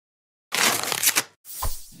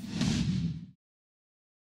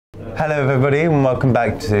Hello everybody and welcome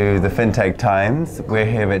back to the Fintech Times. We're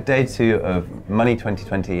here at day 2 of Money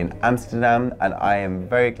 2020 in Amsterdam, and I am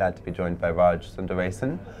very glad to be joined by Raj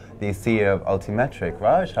Sundaresan, the CEO of Altimetrik.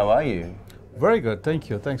 Raj, how are you? Very good, thank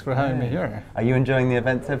you. Thanks for having me here. Are you enjoying the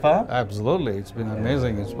event so far? Absolutely, it's been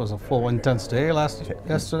amazing. It was a full, intense day yesterday.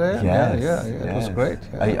 Yes, It was great.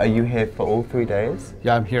 Yeah. Are you here for all 3 days?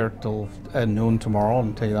 Yeah, I'm here till noon tomorrow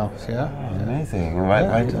and take it off. Amazing,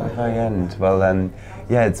 right to the very end. Well,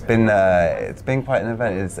 yeah, it's been quite an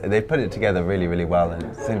event. They put it together really, really well, and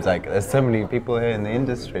it seems like there's so many people here in the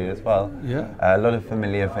industry as well. Yeah. A lot of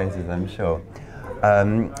familiar faces, I'm sure.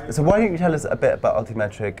 So why don't you tell us a bit about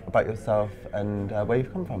Altimetrik, about yourself, and where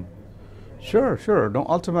you've come from? Sure. No,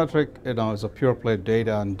 Altimetrik, is a pure play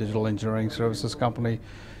data and digital engineering services company.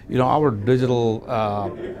 Our digital,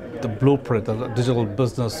 the blueprint, the digital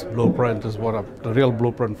business blueprint is the real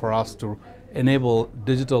blueprint for us to enable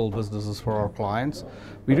digital businesses for our clients.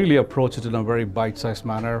 We really approach it in a very bite-sized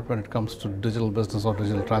manner when it comes to digital business or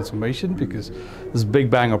digital transformation, because this big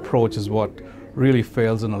bang approach is what really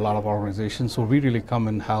fails in a lot of organizations. So we really come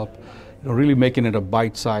and help, really making it a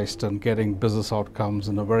bite-sized and getting business outcomes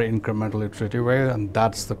in a very incremental, iterative way, and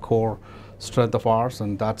that's the core strength of ours,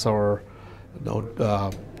 and that's our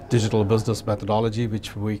digital business methodology,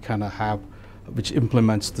 which we kind of have, which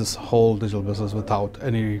implements this whole digital business without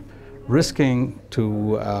any risking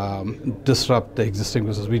to disrupt the existing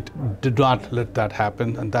business. We did not let that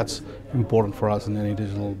happen, and that's important for us in any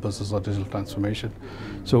digital business or digital transformation.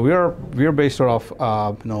 So we are based out of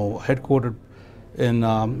headquartered in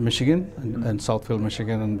Michigan, in Southfield,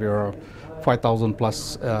 Michigan, and we are 5,000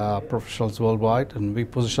 plus professionals worldwide, and we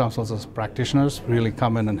position ourselves as practitioners, really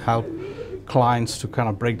come in and help clients to kind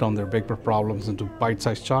of break down their big problems into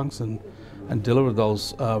bite-sized chunks and deliver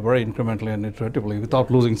those very incrementally and iteratively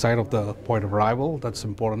without losing sight of the point of arrival. That's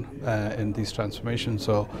important in these transformations.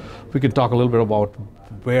 So we can talk a little bit about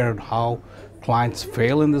where and how clients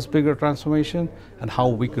fail in this bigger transformation and how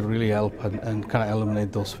we could really help and kind of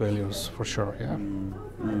eliminate those failures for sure. Yeah.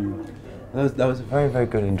 That was a very, very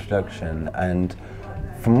good introduction. And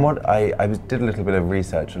from what I did a little bit of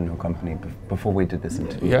research on your company before we did this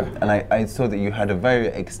interview. Yeah. And I saw that you had a very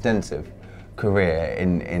extensive career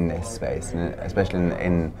in this space, and especially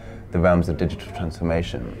in the realms of digital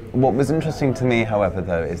transformation. What was interesting to me, however,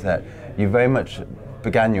 though, is that you very much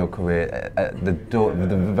began your career at the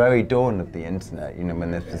very dawn of the internet.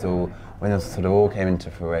 When this sort of all came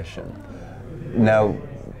into fruition. Now,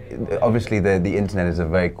 obviously, the internet is a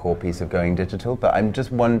very core piece of going digital, but I'm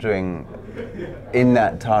just wondering, in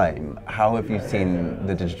that time, how have you seen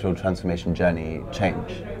the digital transformation journey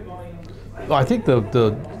change? Well, I think the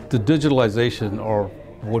digitalization, or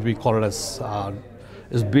what we call it as,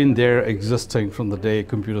 has been there existing from the day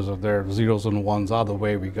computers are there. Zeros and ones are the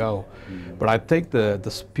way we go. But I think the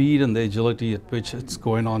speed and the agility at which it's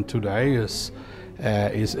going on today is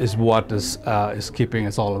what is keeping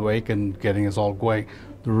us all awake and getting us all going.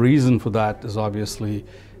 The reason for that is obviously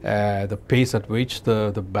the pace at which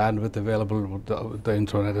the bandwidth available with the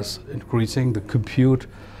internet is increasing. The compute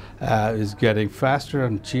is getting faster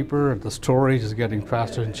and cheaper. The storage is getting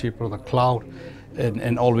faster and cheaper. The cloud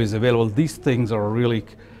and always available. These things are really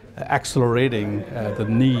accelerating the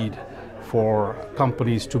need for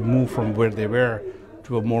companies to move from where they were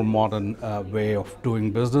to a more modern way of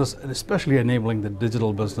doing business, and especially enabling the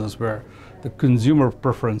digital business where the consumer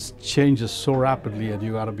preference changes so rapidly, and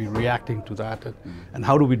you got to be reacting to that. And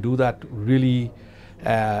how do we do that really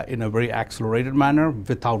in a very accelerated manner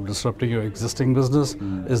without disrupting your existing business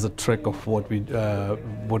is the trick of what a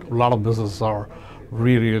lot of businesses are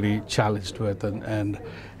really challenged with. And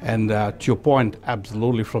to your point,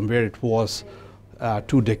 absolutely, from where it was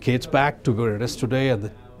 2 decades back to where it is today, and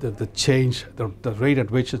the change, the rate at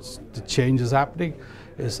which the change is happening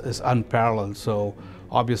is unparalleled. So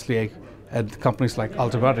obviously, at companies like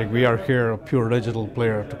Altimetrik, we are here, a pure digital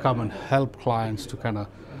player, to come and help clients, to kind of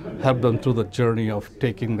help them through the journey of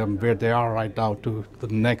taking them where they are right now to the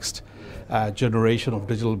next generation of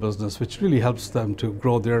digital business, which really helps them to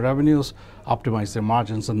grow their revenues, optimize their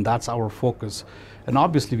margins, and that's our focus. And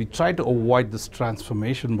obviously, we try to avoid this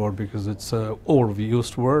transformation word because it's an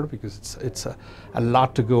overused word, because it's a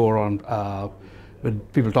lot to go around. When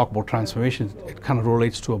people talk about transformation, it kind of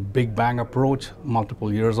relates to a big bang approach,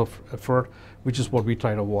 multiple years of effort, which is what we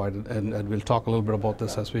try to avoid. And we'll talk a little bit about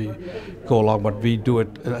this as we go along, but we do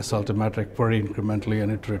it as Altimetrik very incrementally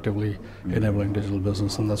and iteratively, enabling digital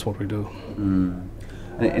business, and that's what we do.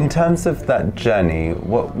 In terms of that journey,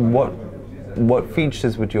 what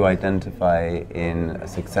features would you identify in a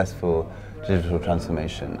successful digital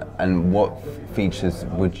transformation, and what features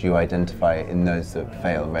would you identify in those that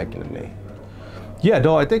fail regularly? Yeah,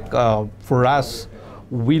 no, I think for us,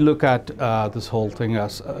 we look at this whole thing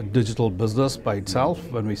as a digital business by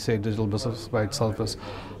itself. When we say digital business by itself, is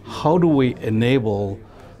how do we enable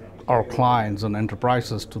our clients and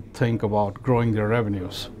enterprises to think about growing their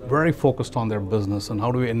revenues, very focused on their business, and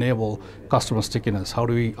how do we enable customer stickiness? How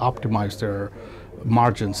do we optimize their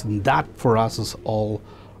margins? And that for us is all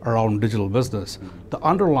around digital business. The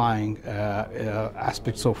underlying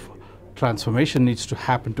aspects of transformation needs to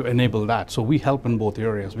happen to enable that. So we help in both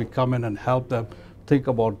areas. We come in and help them think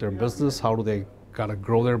about their business, how do they kind of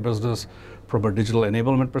grow their business from a digital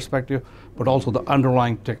enablement perspective, but also the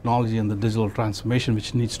underlying technology and the digital transformation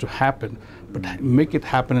which needs to happen, but make it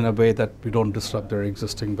happen in a way that we don't disrupt their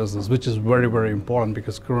existing business, which is very, very important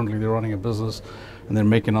because currently they're running a business and they're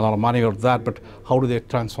making a lot of money out of that, but how do they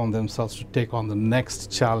transform themselves to take on the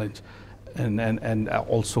next challenge and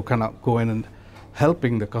also kind of go in and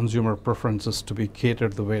helping the consumer preferences to be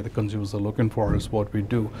catered the way the consumers are looking for is what we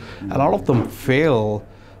do. A lot of them fail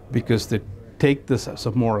because they take this as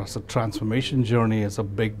a transformation journey, as a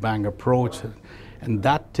big bang approach, and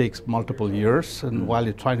that takes multiple years. And while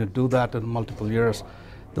you're trying to do that in multiple years,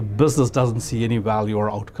 the business doesn't see any value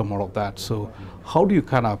or outcome out of that. So how do you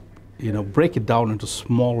kind of break it down into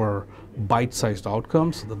smaller bite-sized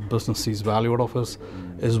outcomes so the business sees value out of us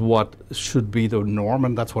is what should be the norm,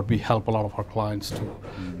 and that's what we help a lot of our clients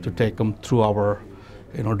to take them through our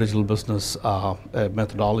digital business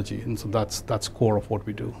methodology, and so that's core of what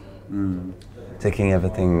we do. Taking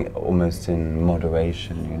everything almost in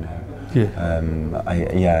moderation, Yeah.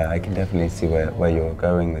 I can definitely see where you're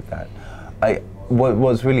going with that.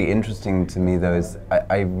 What's really interesting to me though is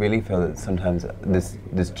I really feel that sometimes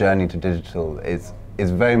this journey to digital is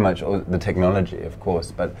very much the technology, of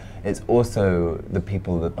course, but it's also the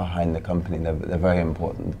people that behind the company. They're very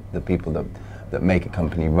important. The people that make a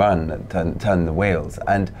company run, that turn the wheels.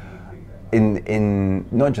 And in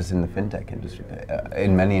not just in the fintech industry, but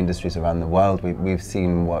in many industries around the world, we've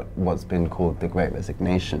seen what's been called the Great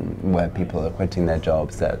Resignation, where people are quitting their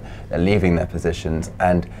jobs, they're leaving their positions,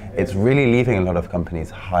 and it's really leaving a lot of companies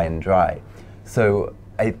high and dry. So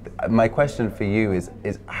my question for you is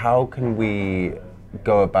how can we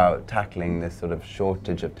go about tackling this sort of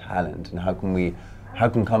shortage of talent, and how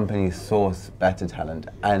can companies source better talent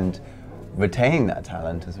and retain that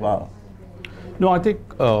talent as well? No, I think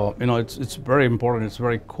it's very important. It's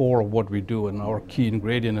very core of what we do, and our key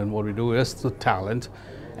ingredient in what we do is the talent,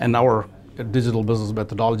 and our digital business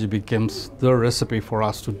methodology becomes the recipe for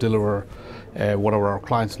us to deliver whatever our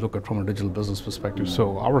clients look at from a digital business perspective.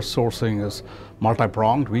 So our sourcing is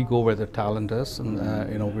multi-pronged. We go where the talent is, and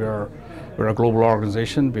we're a global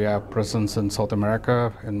organization. We have presence in South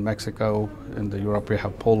America, in Mexico, in Europe. We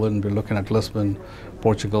have Poland. We're looking at Lisbon,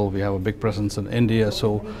 Portugal. We have a big presence in India.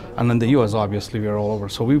 And in the U.S. obviously we are all over.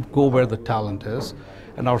 So we go where the talent is,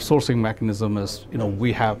 and our sourcing mechanism is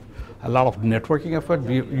we have a lot of networking effort.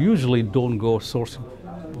 We usually don't go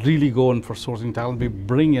go in for sourcing talent. We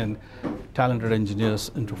bring in talented engineers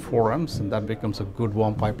into forums, and that becomes a good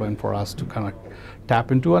warm pipeline for us to kind of tap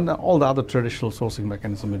into, and all the other traditional sourcing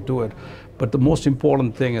mechanisms we do it. But the most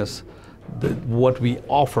important thing is what we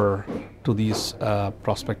offer to these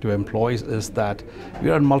prospective employees is that we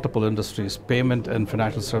are in multiple industries. Payment and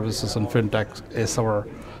financial services and fintech is our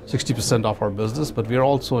 60% of our business, but we are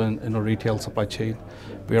also in a retail supply chain.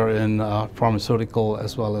 We are in pharmaceutical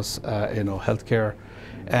as well as healthcare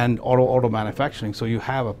and auto manufacturing. So you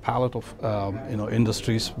have a palette of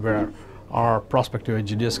industries where our prospective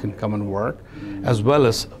engineers can come and work, as well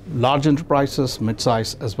as large enterprises,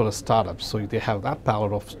 mid-size, as well as startups. So they have that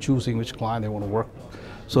palette of choosing which client they want to work with.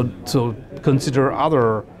 So consider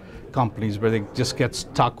other companies where they just get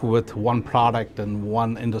stuck with one product and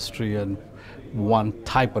one industry and one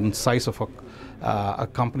type and size of a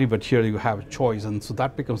company, but here you have a choice, and so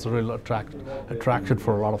that becomes a real attraction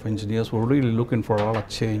for a lot of engineers who are really looking for a lot of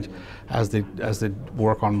change as they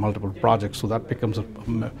work on multiple projects. So that becomes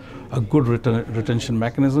a good retention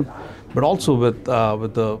mechanism. But also with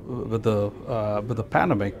the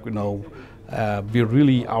pandemic,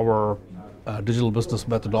 our digital business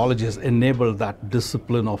methodology has enabled that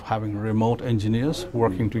discipline of having remote engineers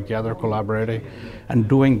working together, collaborating, and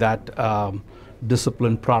doing that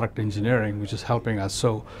disciplined product engineering, which is helping us.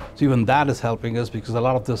 So even that is helping us, because a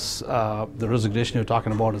lot of this, the resignation you're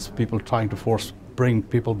talking about, is people trying to bring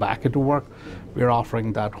people back into work. We're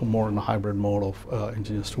offering that more in a hybrid mode of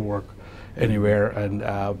engineers to work anywhere, and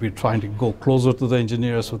we're trying to go closer to the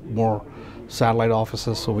engineers with more satellite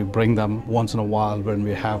offices, so we bring them once in a while when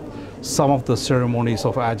we have some of the ceremonies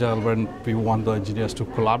of Agile when we want the engineers to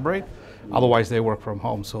collaborate. Otherwise, they work from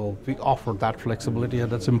home. So we offer that flexibility,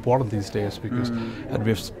 and that's important these days because and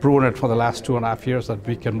we've proven it for the last 2.5 years that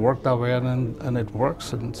we can work that way, and it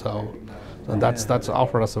works. And so that's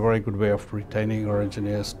offered us a very good way of retaining our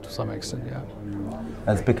engineers to some extent. Yeah,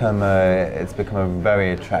 it's become a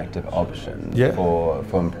very attractive option for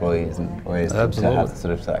employees and employers to have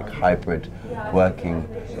sort of like hybrid working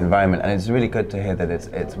environment, and it's really good to hear that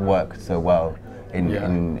it's worked so well in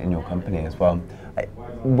your company as well.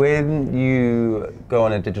 When you go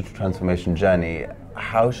on a digital transformation journey,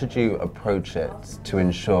 how should you approach it to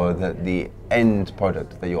ensure that the end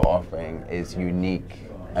product that you're offering is unique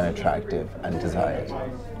and attractive and desired?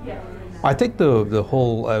 I think the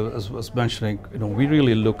whole, as I was mentioning, we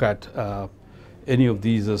really look at any of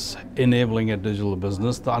these as enabling a digital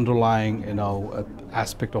business. The underlying,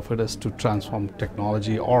 aspect of it is to transform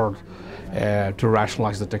technology or to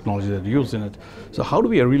rationalize the technology that you use in it. So how do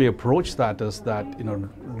we really approach that is that,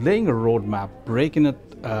 laying a roadmap, breaking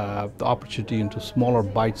it, the opportunity into smaller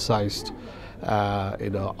bite-sized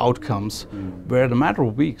outcomes, where in a matter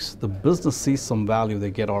of weeks, the business sees some value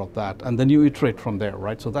they get out of that, and then you iterate from there,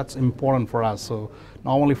 right? So that's important for us. So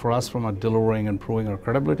not only for us from delivering and proving our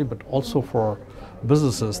credibility, but also for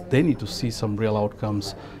businesses, they need to see some real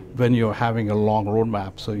outcomes when you're having a long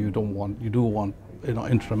roadmap. So you do want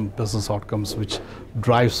interim business outcomes which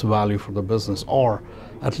drives value for the business, or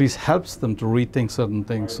at least helps them to rethink certain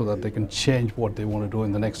things so that they can change what they want to do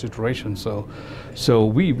in the next iteration. So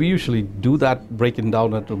we usually do that, breaking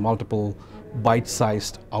down into multiple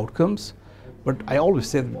bite-sized outcomes. But I always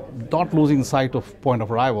say not losing sight of point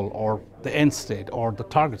of arrival or the end state or the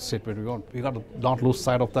target state where we want. We got to not lose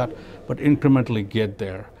sight of that, but incrementally get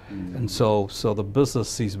there. And so the business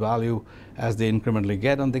sees value as they incrementally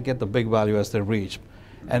get, and they get the big value as they reach.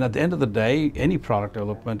 And at the end of the day, any product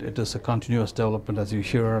development, it is a continuous development as you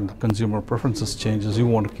hear, and the consumer preferences changes. You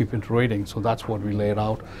want to keep iterating, so that's what we laid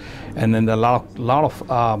out. And then a lot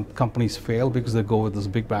of companies fail because they go with this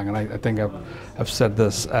big bang, and I think I've said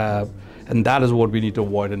this, and that is what we need to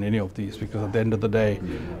avoid in any of these, because at the end of the day,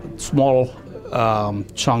 small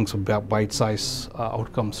chunks of bite-sized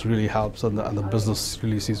outcomes really helps, and the business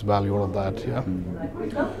really sees value out of that. Yeah.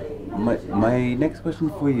 My next question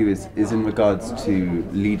for you is in regards to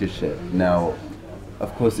leadership. Now,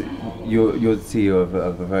 of course, you're the CEO of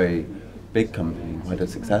a very big company, quite a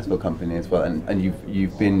successful company as well, and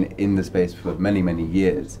you've been in the space for many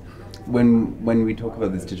years. When we talk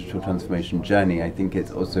about this digital transformation journey, I think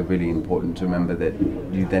it's also really important to remember that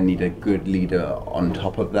you then need a good leader on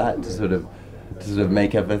top of that to sort of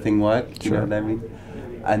make everything work. You know what I mean?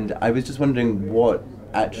 And I was just wondering, what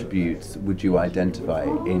attributes would you identify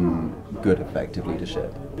in good, effective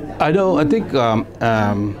leadership? I think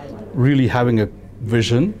really having a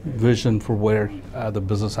vision for where the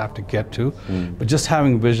business have to get to, but just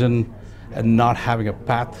having vision and not having a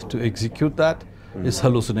path to execute that is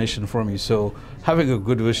hallucination for me. So having a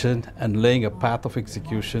good vision and laying a path of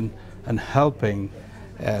execution and helping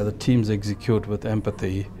the teams execute with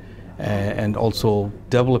empathy, and also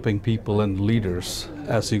developing people and leaders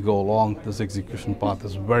as you go along this execution path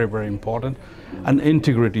is very important. And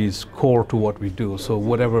integrity is core to what we do. So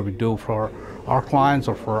whatever we do for our clients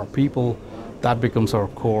or for our people, that becomes our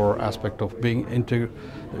core aspect of being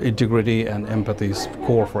integrity, and empathy is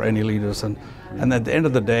core for any leaders. And at the end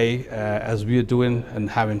of the day, as we are doing and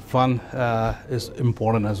having fun is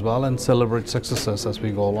important as well, and celebrate successes as we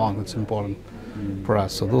go along. It's important for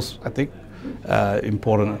us. So those, I think,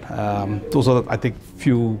 important. Those are, I think,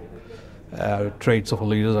 few traits of a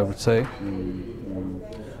leader, I would say.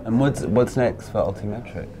 And what's next for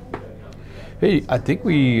Altimetrik? Hey, I think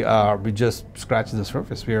we just scratched the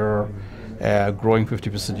surface. We are growing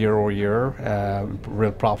 50% year over year,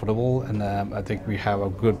 real profitable, and I think we have a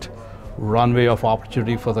good runway of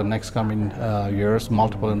opportunity for the next coming years.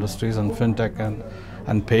 Multiple industries, and fintech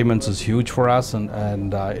and payments is huge for us, and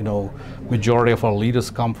majority of our leaders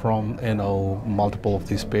come from multiple of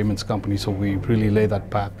these payments companies, so we really lay that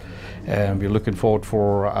path, and we're looking forward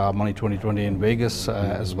for Money 2020 in Vegas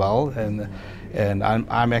as well, and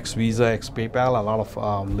I'm ex-Visa, ex-PayPal. A lot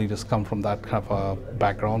of leaders come from that kind of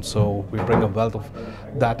background, so we bring a wealth of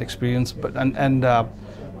that experience. But the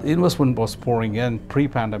investment was pouring in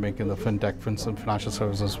pre-pandemic in the fintech, financial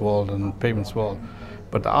services world and payments world.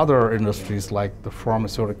 But the other industries like the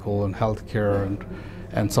pharmaceutical and healthcare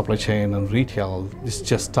and supply chain and retail is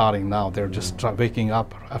just starting now. They're just waking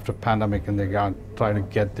up after pandemic, and they're going to try to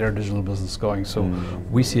get their digital business going. So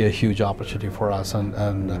we see a huge opportunity for us, and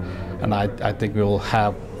I think we will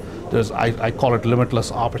have. I call it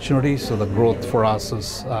limitless opportunity. So the growth for us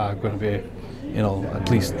is going to be, at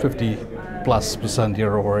least 50 20+%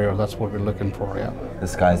 year over year. That's what we're looking for. Yeah. The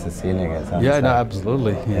sky's the ceiling, it sounds Yeah, like. no,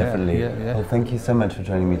 absolutely. Definitely. Yeah. Well, thank you so much for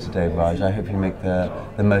joining me today, Raj. I hope you make the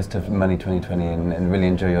most of Money 2020 and really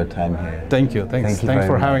enjoy your time here. Thank you. Thanks Thank you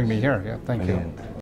for very having much. me here. Yeah, thank you. Brilliant.